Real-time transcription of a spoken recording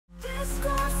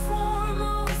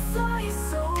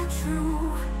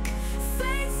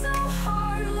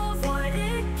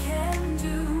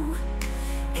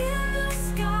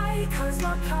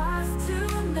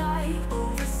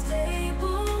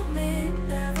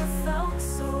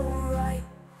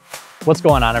What's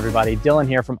going on, everybody? Dylan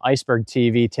here from Iceberg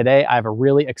TV. Today, I have a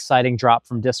really exciting drop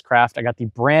from Discraft. I got the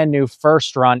brand new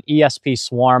first run ESP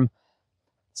Swarm.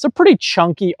 It's a pretty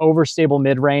chunky, overstable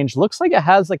mid-range. Looks like it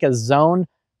has like a zone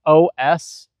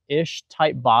OS-ish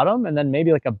type bottom and then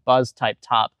maybe like a buzz type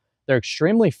top. They're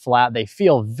extremely flat. They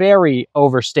feel very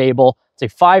overstable. It's a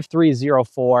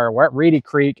 5304. We're at Reedy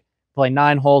Creek. Play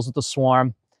 9 holes with the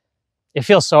Swarm. It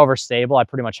feels so overstable. I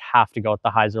pretty much have to go with the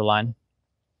hyzer line.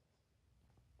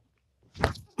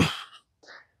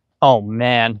 Oh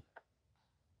man,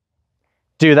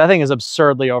 dude, that thing is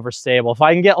absurdly overstable. If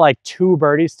I can get like 2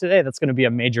 birdies today, that's going to be a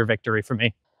major victory for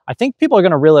me. I think people are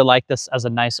going to really like this as a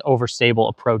nice overstable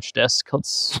approach disc.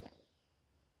 Let's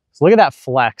look at that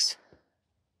flex.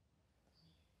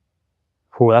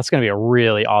 Ooh, that's going to be a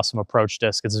really awesome approach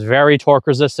disc. It's very torque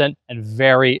resistant and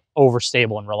very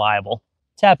overstable and reliable.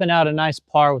 Tapping out a nice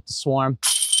par with the Swarm.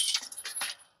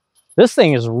 This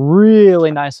thing is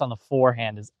really nice on the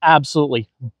forehand. It's absolutely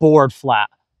board flat.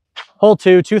 Hole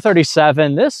 2,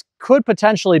 237. This could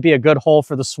potentially be a good hole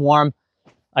for the Swarm.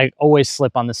 I always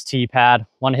slip on this tee pad.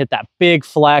 Want to hit that big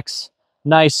flex.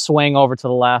 Nice swing over to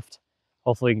the left.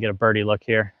 Hopefully we can get a birdie look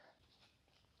here.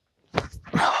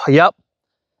 Yep.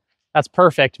 That's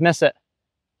perfect. Miss it.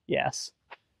 Yes.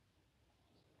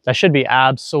 That should be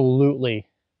absolutely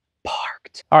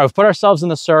parked. All right, we've put ourselves in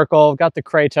the circle. We've got the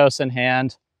Kratos in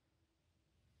hand.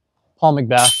 Paul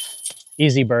McBeth,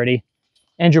 easy birdie.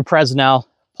 Andrew Presnell,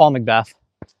 Paul McBeth,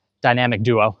 dynamic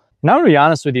duo. Now, to be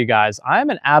honest with you guys, I'm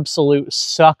an absolute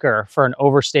sucker for an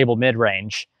overstable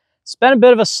mid-range. It's been a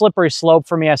bit of a slippery slope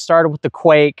for me. I started with the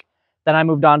Quake, then I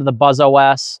moved on to the Buzz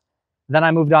OS, then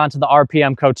I moved on to the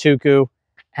RPM Kotuku,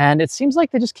 and it seems like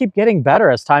they just keep getting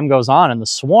better as time goes on, and the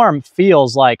Swarm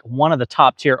feels like one of the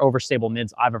top-tier overstable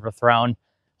mids I've ever thrown.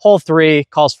 Hole 3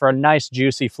 calls for a nice,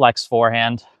 juicy flex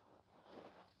forehand.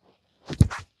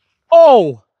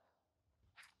 Oh!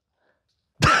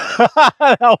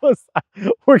 That was,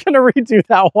 we're gonna redo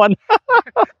that one.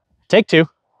 Take 2.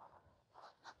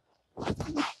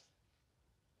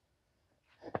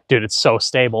 Dude, it's so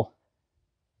stable.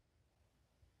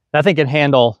 That thing can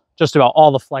handle just about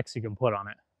all the flex you can put on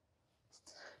it.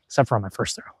 Except for on my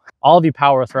first throw. All of you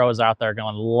power throwers out there are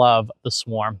gonna love the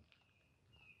Swarm.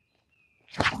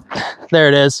 There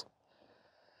it is.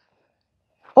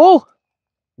 Oh!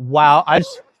 Wow, I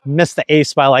just missed the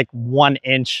ace by like 1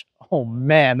 inch. Oh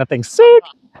man, that thing's sick.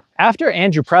 After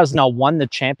Andrew Presnell won the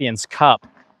Champions Cup,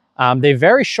 they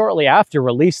very shortly after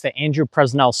released the Andrew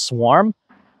Presnell Swarm,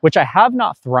 which I have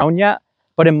not thrown yet,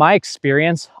 but in my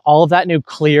experience, all of that new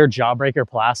clear Jawbreaker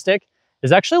plastic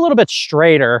is actually a little bit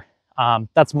straighter.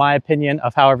 That's my opinion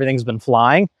of how everything's been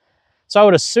flying. So I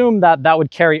would assume that that would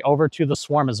carry over to the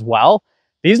Swarm as well.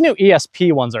 These new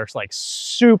ESP ones are like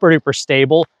super duper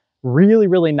stable. Really,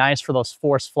 really nice for those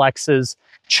force flexes,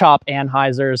 chop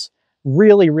anhyzers.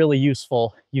 Really, really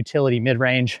useful utility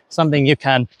mid-range. Something you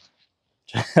can,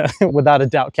 without a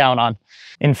doubt, count on.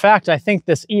 In fact, I think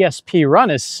this ESP run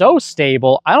is so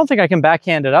stable, I don't think I can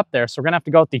backhand it up there. So we're going to have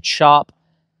to go with the chop,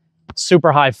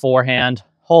 super high forehand.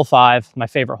 Hole 5, my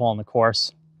favorite hole in the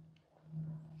course.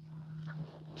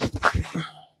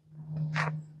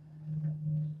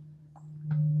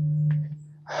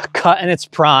 Cut in its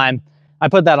prime. I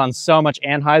put that on so much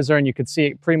anhyzer and you could see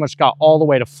it pretty much got all the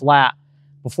way to flat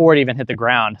before it even hit the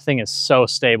ground. The thing is so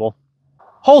stable.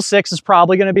 Hole 6 is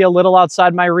probably going to be a little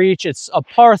outside my reach. It's a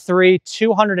par 3,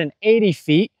 280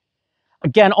 feet.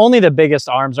 Again, only the biggest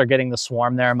arms are getting the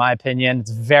Swarm there, in my opinion. It's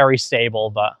very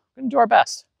stable, but we're going to do our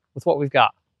best with what we've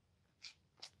got.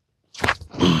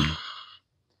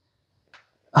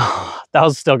 That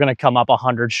was still going to come up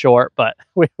 100 short, but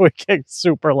we kicked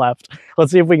super left.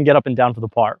 Let's see if we can get up and down for the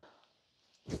par.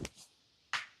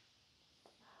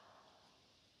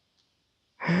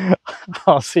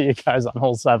 I'll see you guys on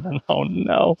hole 7. Oh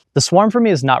no. The Swarm for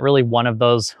me is not really one of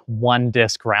those one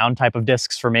disc round type of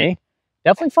discs for me.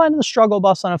 Definitely finding the struggle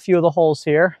bus on a few of the holes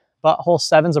here, but hole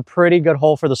 7's a pretty good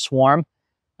hole for the Swarm.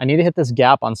 I need to hit this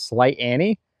gap on slight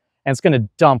Annie, and it's going to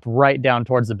dump right down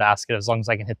towards the basket as long as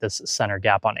I can hit this center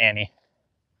gap on Annie.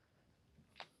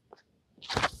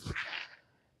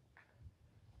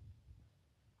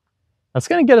 That's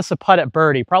going to get us a putt at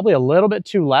birdie, probably a little bit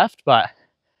too left, but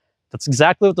that's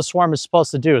exactly what the Swarm is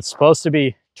supposed to do. It's supposed to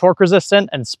be torque resistant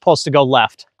and it's supposed to go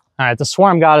left. All right, the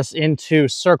Swarm got us into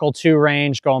circle 2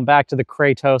 range, going back to the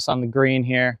Kratos on the green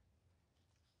here.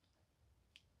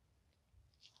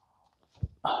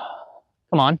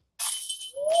 Come on.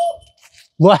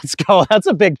 Let's go. That's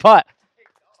a big putt.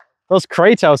 Those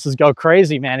Kratoses go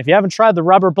crazy, man. If you haven't tried the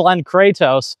rubber blend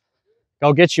Kratos,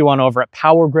 go get you one over at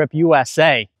Power Grip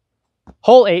USA.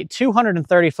 Hole 8,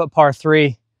 230-foot par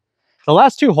 3. The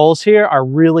last two holes here are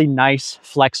really nice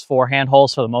flex forehand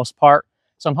holes for the most part.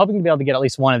 So I'm hoping to be able to get at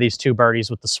least one of these two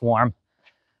birdies with the Swarm.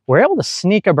 We're able to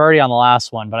sneak a birdie on the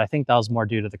last one, but I think that was more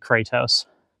due to the Kratos.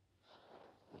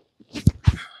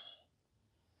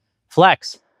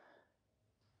 Flex.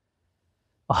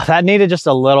 Oh, that needed just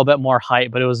a little bit more height,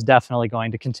 but it was definitely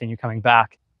going to continue coming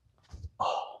back.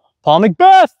 Oh, Paul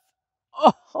Macbeth!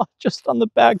 Oh, just on the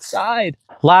back side.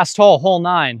 Last hole, hole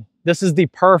 9. This is the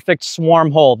perfect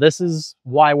Swarm hole. This is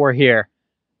why we're here.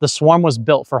 The Swarm was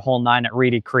built for hole 9 at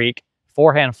Reedy Creek.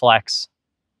 Forehand flex.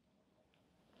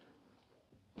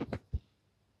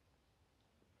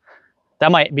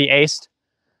 That might be aced.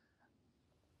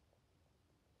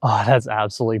 Oh, that's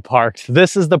absolutely parked.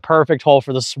 This is the perfect hole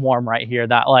for the Swarm right here.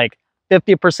 That like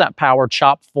 50% power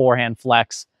chop forehand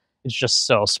flex. It's just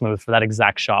so smooth for that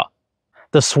exact shot.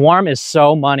 The Swarm is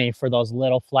so money for those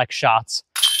little flex shots.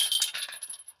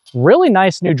 Really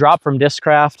nice new drop from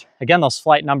Discraft. Again, those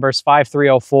flight numbers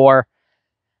 5304.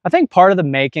 I think part of the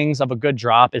makings of a good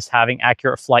drop is having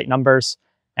accurate flight numbers.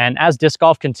 And as disc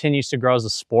golf continues to grow as a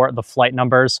sport, the flight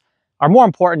numbers are more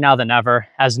important now than ever.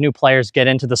 As new players get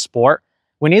into the sport,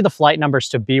 we need the flight numbers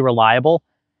to be reliable.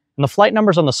 And the flight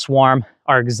numbers on the Swarm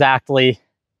are exactly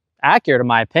accurate in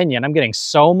my opinion. I'm getting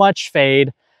so much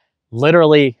fade,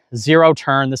 literally zero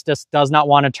turn. This disc does not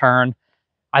want to turn.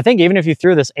 I think even if you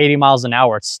threw this 80 miles an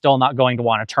hour, it's still not going to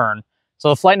want to turn. So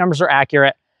the flight numbers are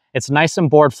accurate. It's nice and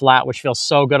board flat, which feels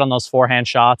so good on those forehand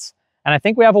shots. And I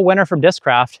think we have a winner from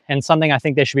Discraft, and something I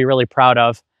think they should be really proud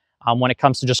of when it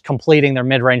comes to just completing their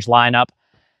mid-range lineup.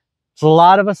 There's a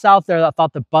lot of us out there that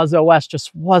thought the Buzz OS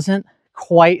just wasn't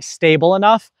quite stable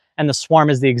enough, and the Swarm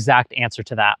is the exact answer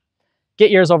to that.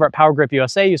 Get yours over at Power Grip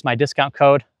USA. Use my discount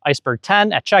code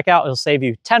Iceberg10 at checkout. It'll save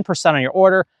you 10% on your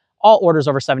order. All orders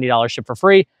over $70 ship for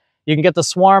free. You can get the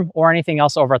Swarm or anything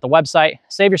else over at the website.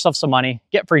 Save yourself some money,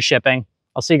 get free shipping.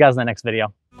 I'll see you guys in the next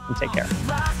video, and take care.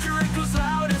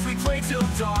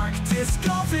 Disc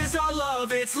golf is our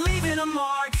love, it's leaving a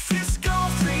mark. Disc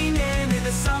golf training in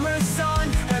the summer sun.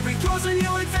 Every throw's a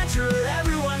new adventure, every